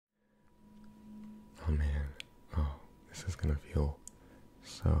this is gonna feel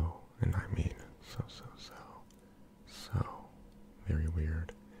so, and I mean so very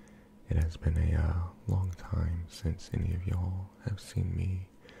weird. It has been a long time since any of y'all have seen me,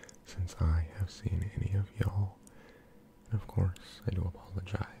 since I have seen any of y'all. And of course, I do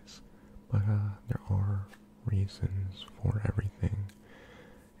apologize, but there are reasons for everything,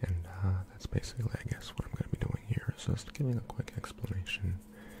 and that's basically, I guess, what I'm going to be doing here, is just giving a quick explanation.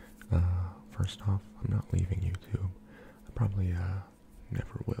 First off, I'm not leaving YouTube. I probably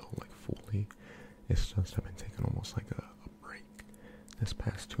never will, like, fully. It's just I've been taking almost like a break this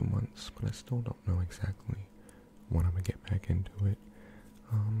past 2 months, but I still don't know exactly when I'm going to get back into it.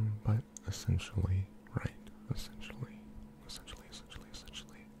 But essentially, right, essentially,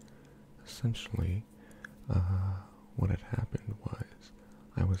 what had happened was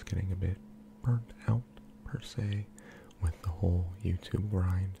I was getting a bit burnt out, per se, with the whole YouTube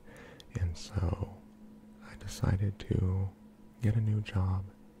grind, and so I decided to get a new job,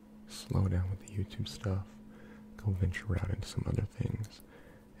 slow down with the YouTube stuff, go venture out into some other things,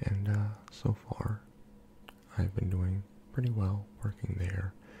 and so far I've been doing pretty well working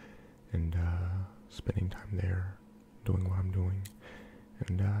there and spending time there doing what I'm doing,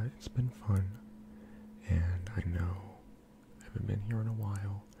 and it's been fun. And I know I haven't been here in a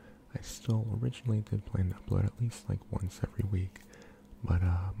while. I still originally did plan to upload at least like once every week, but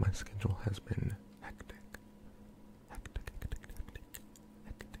my schedule has been hectic,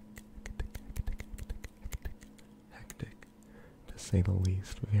 to say the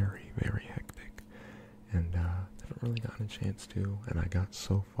least. Very, very hectic, and haven't really gotten a chance to. And I got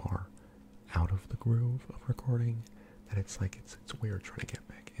so far out of the groove of recording that it's like it's weird trying to get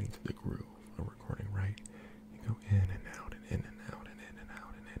back into the groove of recording, right? You go in and out and in and out and in and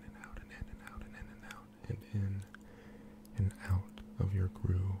out and in and out and in and out and in and out and in and out of your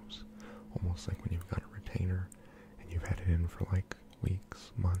grooves, almost like when you've got a retainer and you've had it in for like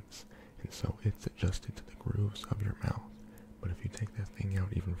weeks, months, and so it's adjusted to the grooves of your mouth. But if you take that thing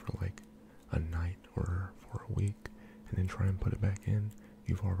out even for like a night or for a week and then try and put it back in,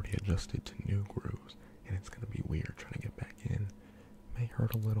 you've already adjusted to new grooves, and it's going to be weird trying to get back in. May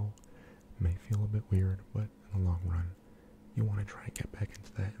hurt a little, may feel a bit weird, but in the long run, you want to try and get back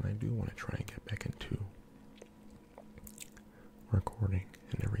into that, and I do want to try and get back into recording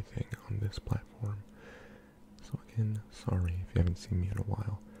and everything on this platform. So again, sorry if you haven't seen me in a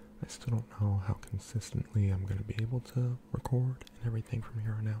while. I still don't know how consistently I'm going to be able to record and everything from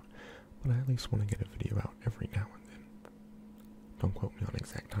here on out, but I at least want to get a video out every now and then. Don't quote me on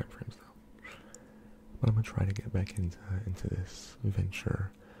exact time frames though. But I'm going to try to get back into this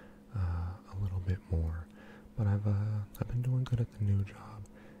venture a little bit more. But I've been doing good at the new job,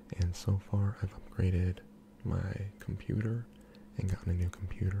 and so far I've upgraded my computer and gotten a new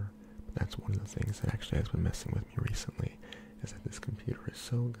computer. But that's one of the things that actually has been messing with me recently, is that this computer is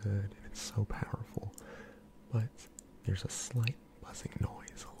so good and it's so powerful, but there's a slight buzzing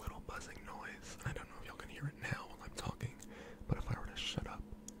noise, a little buzzing noise. I don't know if y'all can hear it now while I'm talking, but if I were to shut up,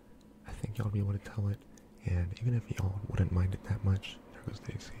 I think y'all would be able to tell it. And even if y'all wouldn't mind it that much, there goes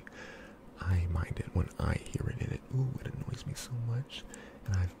Daisy, I mind it when I hear it, and it annoys me so much.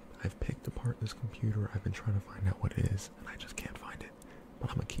 And I've picked apart this computer. I've been trying to find out what it is, and I just can't find it. But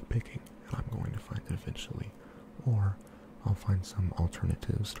I'm gonna keep picking, and I'm going to find it eventually, or I'll find some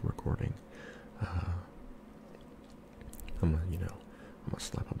alternatives to recording. I'm gonna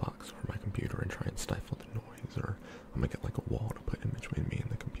slap a box over my computer and try and stifle the noise, or I'm gonna get like a wall to put in between me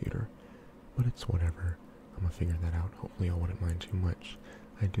and the computer. But it's whatever. I'm gonna figure that out. Hopefully I wouldn't mind too much.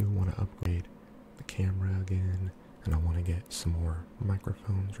 I do want to upgrade the camera again, and I want to get some more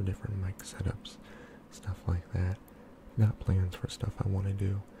microphones or different mic setups, stuff like that. Got plans for stuff I want to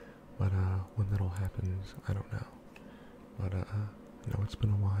do, but when that all happens, I don't know. But I know it's been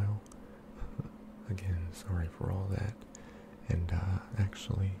a while. Again, sorry for all that. And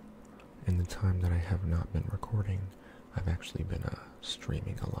actually, in the time that I have not been recording, I've actually been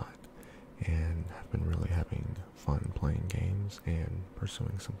streaming a lot, and have been really having fun playing games and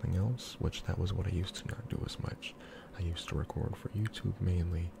pursuing something else, which that was what I used to not do as much. I used to record for YouTube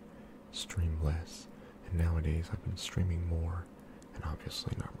mainly, stream less, and nowadays I've been streaming more, and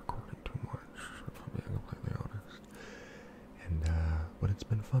obviously not recording too much, if I'm being completely honest. And but it's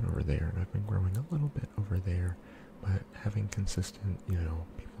been fun over there, and I've been growing a little bit over there, but having consistent,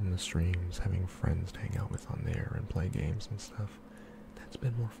 people in the streams, having friends to hang out with on there and play games and stuff, that's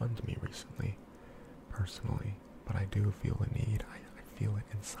been more fun to me recently, personally. But I do feel the need, I feel it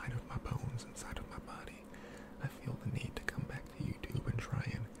inside of my bones, inside of my body. I feel the need to come back to YouTube and try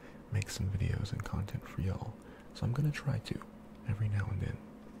and make some videos and content for y'all. So I'm gonna try to, every now and then.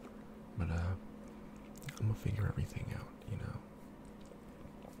 But I'm gonna figure everything out,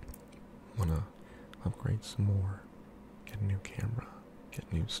 Wanna upgrade some more, get a new camera,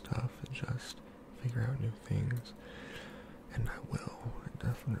 get new stuff, and just figure out new things. And I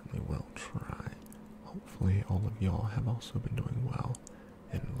definitely will try. Hopefully all of y'all have also been doing well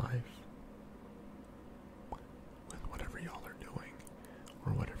in life with whatever y'all are doing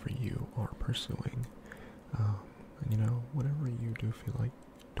or whatever you are pursuing. Whatever you do feel like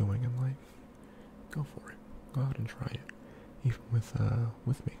doing in life, go for it. Go out and try it. Even with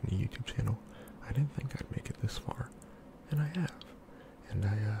making a YouTube channel, I didn't think I'd make it this far, and I have. And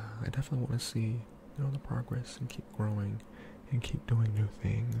I definitely want to see, the progress and keep growing and keep doing new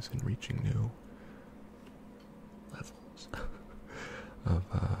things and reaching new levels of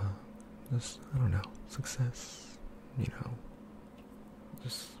just, I don't know, success,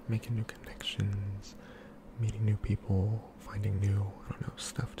 just making new connections, meeting new people, finding new,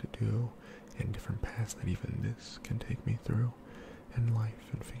 stuff to do, and different paths that even this can take me through in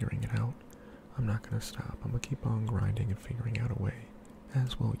life and figuring it out. I'm not gonna stop. I'm gonna keep on grinding and figuring out a way,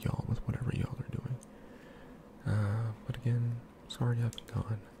 as will y'all with whatever y'all are doing. But again, sorry I've been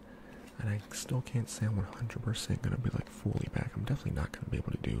gone, and I still can't say I'm 100% gonna be fully back. I'm definitely not gonna be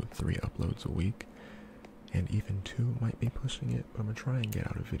able to do 3 uploads a week, and even 2 might be pushing it, but I'm gonna try and get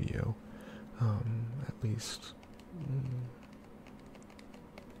out a video, at least,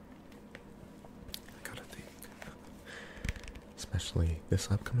 I gotta think, especially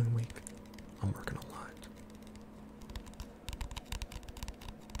this upcoming week, I'm working a lot.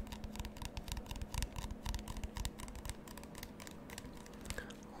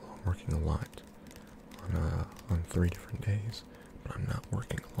 I'm working a lot on 3 different days, but I'm not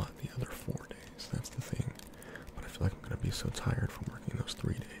working a lot the other 4 days. That's the thing. But I feel like I'm gonna be so tired from working those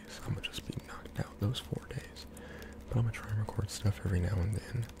 3 days. I'm gonna just be knocked out those 4 days. But I'm gonna try and record stuff every now and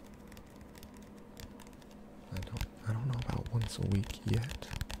then. I don't know about once a week yet,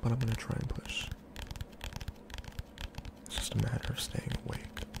 but I'm gonna try and push. It's just a matter of staying awake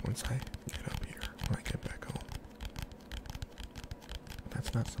once I get up here, when I get back home. But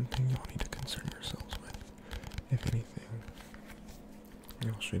that's not something y'all need to concern yourselves with. If anything,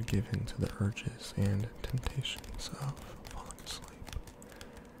 y'all should give in to the urges and temptations of falling asleep.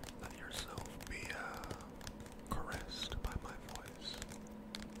 Let yourself be caressed by my voice.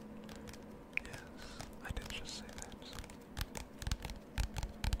 Yes, I did just say that.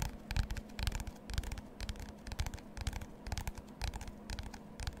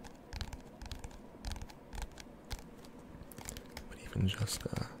 But even just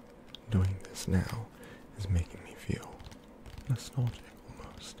doing this now is making me feel nostalgic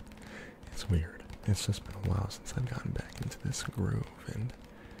almost. It's weird. It's just been a while since I've gotten back into this groove and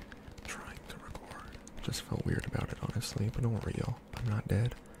trying to record. Just felt weird about it, honestly, but don't worry, y'all. I'm not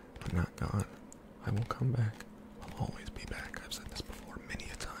dead. I'm not gone. I will come back. I'll always be back. I've said this before many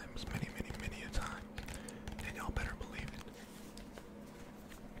a times. Many a time. And y'all better believe it.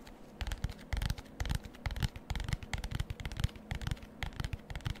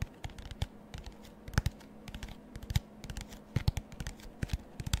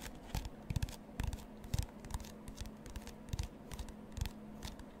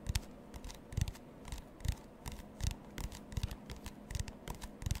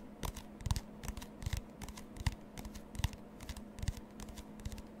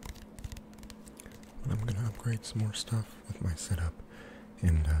 I'm gonna upgrade some more stuff with my setup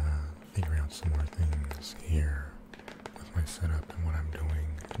and figure out some more things here with my setup and what I'm doing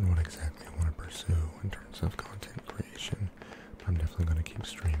and what exactly I want to pursue in terms of content creation. I'm definitely gonna keep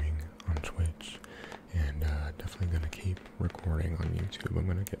streaming on Twitch and definitely gonna keep recording on YouTube. I'm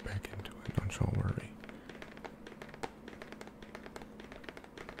gonna get back into it, don't y'all worry.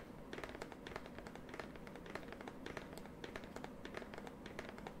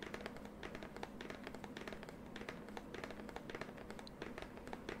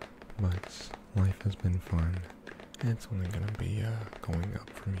 But life has been fun, and it's only gonna be going up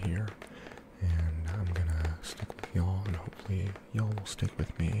from here, and I'm gonna stick with y'all, and hopefully y'all will stick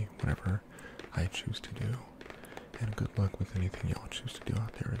with me, whatever I choose to do, and good luck with anything y'all choose to do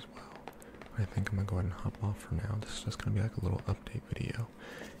out there as well. I think I'm gonna go ahead and hop off for now. This is just gonna be like a little update video,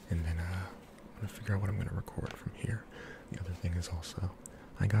 and then I'm gonna figure out what I'm gonna record from here. The other thing is also,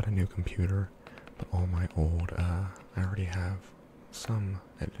 I got a new computer, but all my old, I already have some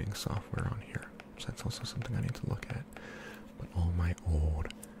editing software on here, so that's also something I need to look at. But all my old,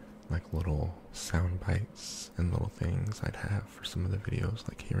 little sound bites and little things I'd have for some of the videos,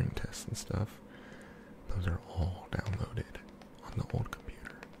 like hearing tests and stuff, those are all downloaded on the old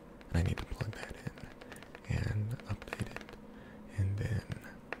computer. And I need to plug that in and update it, and then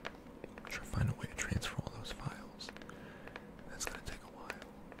try to find a way to transfer all those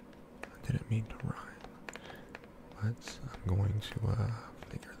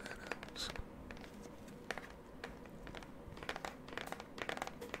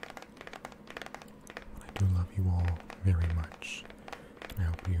very much. I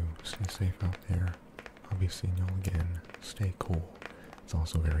hope you stay safe out there. I'll be seeing y'all again. Stay cool. It's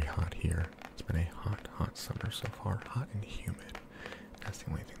also very hot here. It's been a hot, hot summer so far. Hot and humid. That's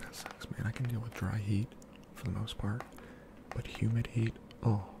the only thing that sucks, man. I can deal with dry heat for the most part. But humid heat,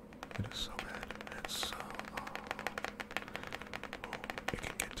 oh, it is so bad.